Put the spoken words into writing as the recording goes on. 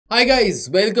Hi guys,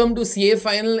 welcome to CA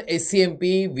Final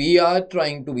SCMP. We are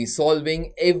trying to be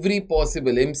solving every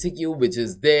possible MCQ which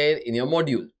is there in your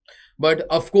module. But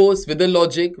of course, with the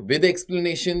logic, with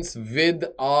explanations, with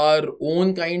our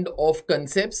own kind of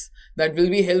concepts that will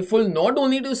be helpful not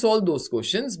only to solve those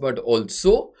questions, but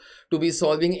also to be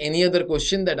solving any other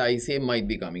question that I say might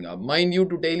be coming up. Mind you,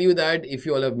 to tell you that if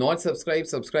you all have not subscribed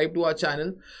to our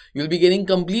channel. You'll be getting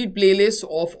complete playlist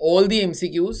of all the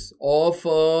MCQs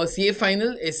of CA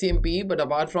Final, SCMP, but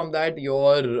apart from that,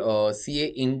 your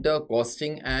CA Inter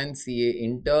Costing and CA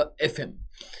Inter FM.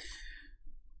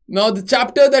 Now, the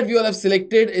chapter that we all have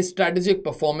selected is Strategic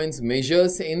Performance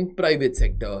Measures in Private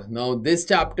Sector. Now, this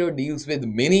chapter deals with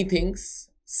many things.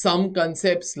 Some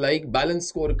concepts like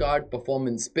balance scorecard,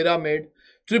 performance pyramid,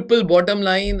 triple bottom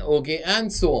line, okay,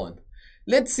 and so on.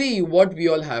 Let's see what we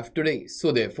all have today.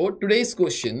 So therefore, today's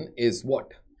question is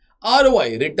what?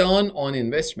 ROI, return on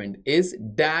investment, is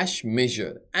dash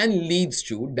measure and leads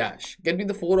to dash. Get me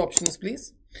the four options,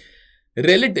 please.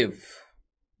 Relative.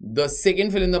 The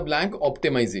second fill in the blank,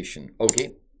 optimization,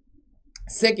 okay.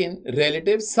 Second,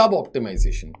 relative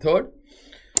sub-optimization. Third,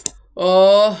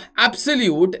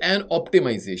 absolute and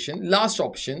optimization. Last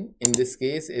option in this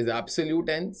case is absolute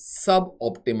and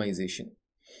sub-optimization.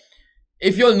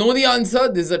 If you all know the answer,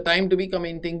 this is the time to be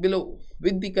commenting below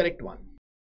with the correct one.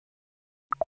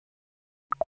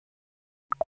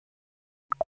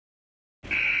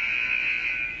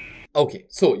 Okay,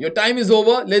 so your time is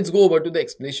over. Let's go over to the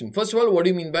explanation. First of all, what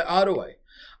do you mean by ROI?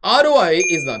 ROI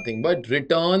is nothing but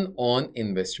return on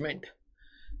investment.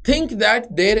 Think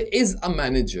that there is a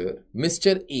manager,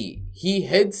 Mr. A. He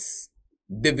heads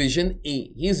Division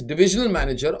A. He is divisional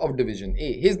manager of Division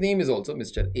A. His name is also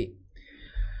Mr. A.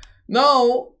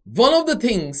 Now, one of the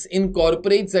things in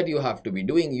corporates that you have to be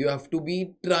doing, you have to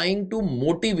be trying to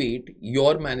motivate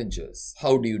your managers.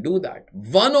 How do you do that?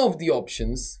 One of the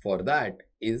options for that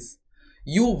is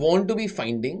you want to be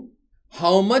finding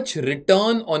how much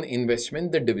return on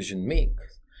investment the division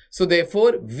makes. So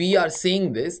therefore, we are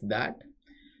saying that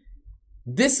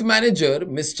this manager,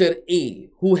 Mr. A,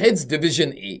 who heads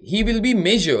Division A, he will be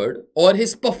measured, or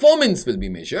his performance will be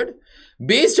measured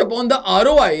based upon the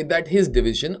ROI that his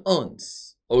division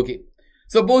earns. Okay.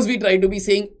 Suppose we try to be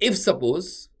saying, if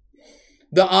suppose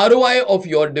the ROI of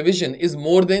your division is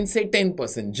more than say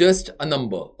 10%, just a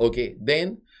number. Okay.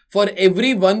 Then for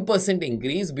every 1%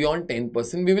 increase beyond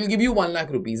 10%, we will give you 1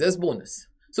 lakh rupees as bonus.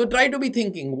 So try to be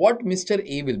thinking what Mr.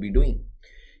 A will be doing.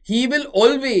 He will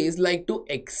always like to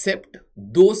accept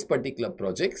those particular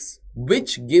projects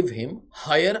which give him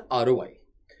higher ROI.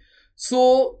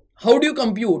 So how do you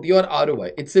compute your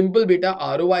ROI? It's simple, beta.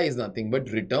 ROI is nothing but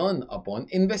return upon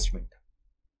investment.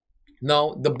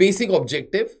 Now, the basic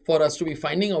objective for us to be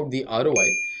finding out the ROI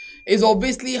is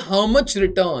obviously how much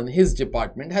return his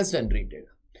department has generated.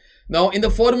 Now, in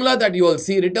the formula that you all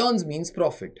see, returns means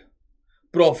profit.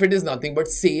 Profit is nothing but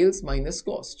sales minus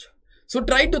cost. So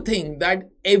try to think that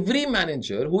every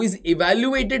manager who is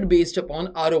evaluated based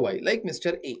upon ROI, like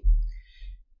Mr. A,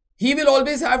 he will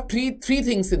always have three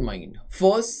things in mind.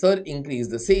 First, sir, increase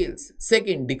the sales.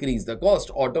 Second, decrease the cost.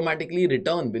 Automatically,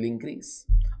 return will increase.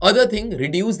 Other thing,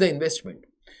 reduce the investment.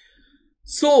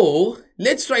 So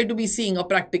let's try to be seeing a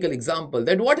practical example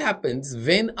that what happens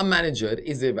when a manager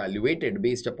is evaluated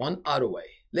based upon ROI.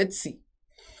 Let's see.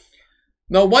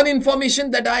 Now, one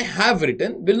information that I have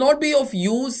written will not be of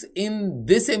use in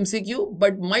this MCQ,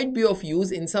 but might be of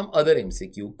use in some other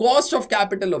MCQ. Cost of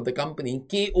capital of the company,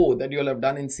 KO, that you all have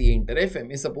done in CA Inter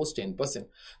FM is supposed 10%.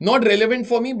 Not relevant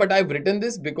for me, but I've written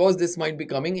this because this might be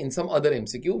coming in some other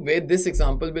MCQ where this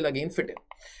example will again fit in.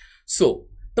 So,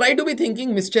 try to be thinking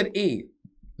Mr. A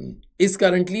is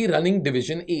currently running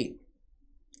Division A.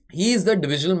 He is the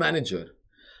divisional manager.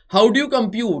 How do you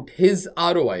compute his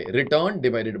ROI? Return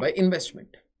divided by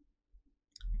investment.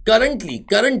 Currently,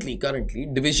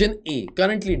 Division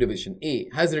A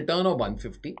has return of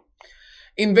 150.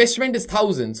 Investment is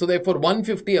 1000. So therefore,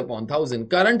 150 upon 1000.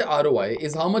 Current ROI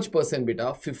is how much percent,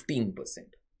 beta? 15%.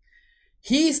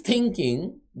 He is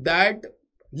thinking that,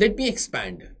 let me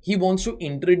expand. He wants to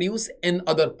introduce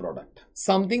another product.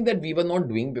 Something that we were not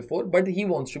doing before, but he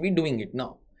wants to be doing it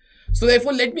now. So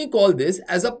therefore, let me call this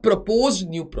as a proposed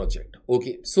new project.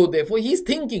 Okay. So therefore, he's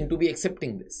thinking to be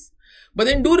accepting this. But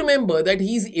then do remember that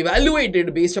he's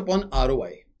evaluated based upon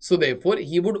ROI. So therefore,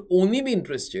 he would only be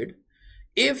interested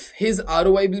if his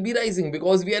ROI will be rising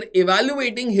because we are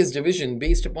evaluating his division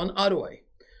based upon ROI.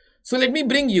 So let me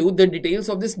bring you the details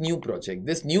of this new project.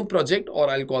 This new project, or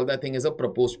I'll call that thing as a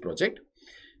proposed project,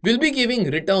 will be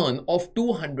giving return of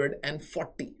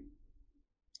 240.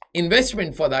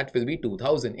 Investment for that will be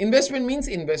 2,000. Investment means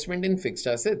investment in fixed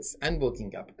assets and working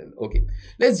capital. Okay,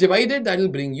 let's divide it. That will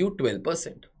bring you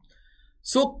 12%.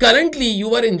 So currently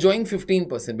you are enjoying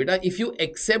 15%. Beta, if you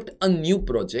accept a new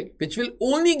project which will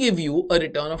only give you a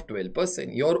return of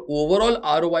 12%, your overall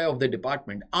ROI of the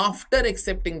department after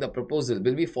accepting the proposal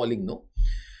will be falling, no?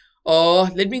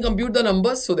 Let me compute the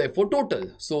numbers. So therefore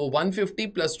total. So 150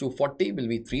 plus 240 will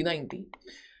be 390.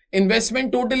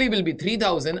 Investment totally will be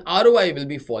 3,000. ROI will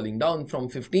be falling down from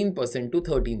 15% to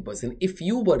 13%. If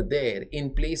you were there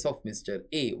in place of Mr.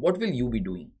 A, what will you be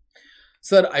doing?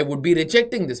 Sir, I would be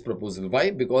rejecting this proposal. Why?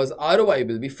 Because ROI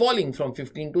will be falling from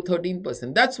 15 to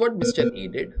 13%. That's what Mr. A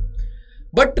did.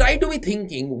 But try to be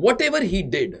thinking, whatever he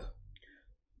did,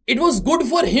 it was good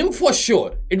for him for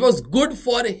sure. It was good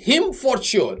for him for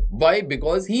sure. Why?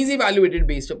 Because he's evaluated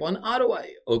based upon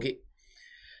ROI. Okay.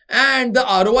 And the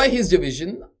ROI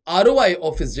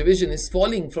of his division is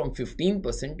falling from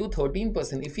 15% to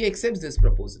 13% if he accepts this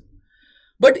proposal.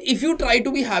 But if you try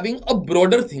to be having a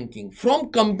broader thinking, from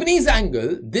company's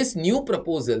angle, this new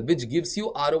proposal which gives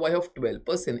you ROI of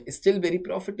 12% is still very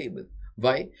profitable.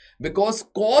 Why? Because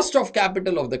cost of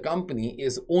capital of the company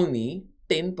is only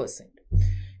 10%.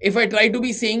 If I try to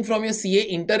be saying from your CA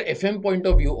Inter FM point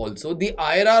of view also, the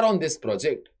IRR on this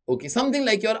project, okay, something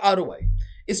like your ROI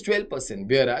is 12%,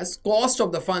 whereas cost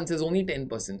of the funds is only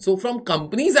 10%. So from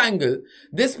company's angle,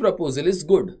 this proposal is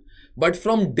good. But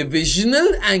from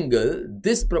divisional angle,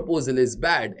 this proposal is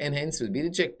bad and hence will be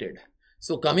rejected.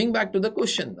 So coming back to the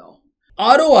question now.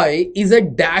 ROI is a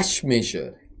dash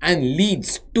measure and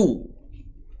leads to.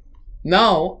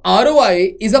 Now,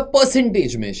 ROI is a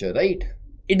percentage measure, right?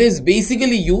 It is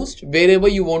basically used wherever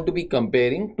you want to be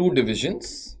comparing two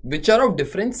divisions which are of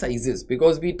different sizes,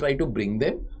 because we try to bring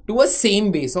them to a same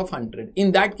base of 100.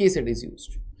 In that case, it is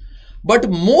used.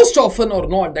 But most often or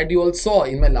not, that you all saw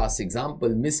in my last example,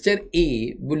 Mr.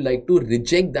 A would like to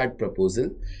reject that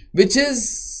proposal, which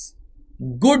is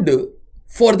good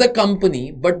for the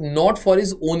company but not for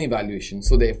his own evaluation.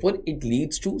 So therefore, it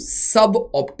leads to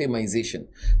sub-optimization.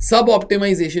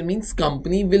 Sub-optimization means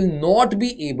company will not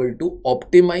be able to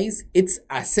optimize its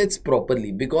assets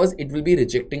properly because it will be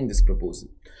rejecting this proposal.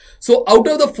 So out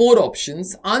of the 4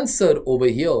 options, answer over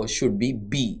here should be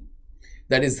B.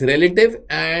 That is relative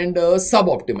and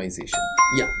sub-optimization.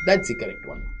 Yeah, that's the correct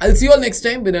one. I'll see you all next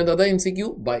time with another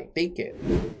MCQ. Bye. Take care.